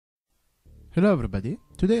Hello everybody,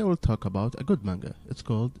 today I will talk about a good manga. It's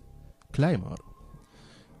called Claymore.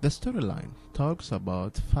 The storyline talks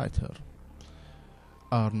about fighters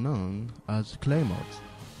are known as claymores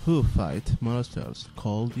who fight monsters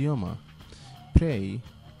called Yoma, prey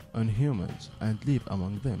on humans and live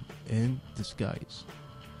among them in disguise.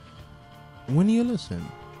 When you listen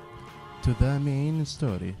to the main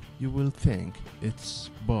story, you will think it's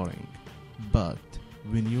boring, but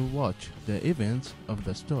when you watch the events of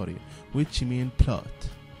the story, which mean plot,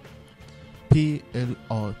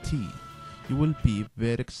 P-L-O-T, you will be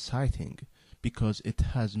very exciting because it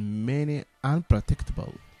has many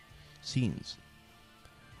unpredictable scenes.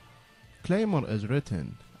 Claymore is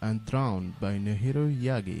written and drawn by Nohiro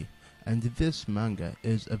Yagi, and this manga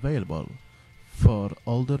is available for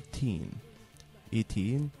older teen,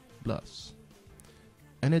 18 plus.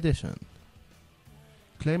 In addition,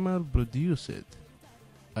 Claymore produced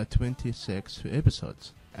a 26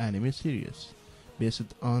 episodes anime series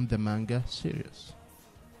based on the manga series.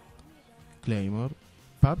 Claymore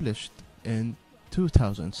published in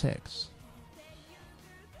 2006.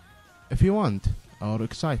 If you want or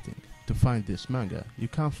exciting to find this manga, you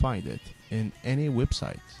can find it in any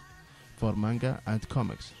website for manga and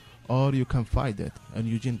comics, or you can find it in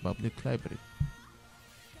Eugene Public Library.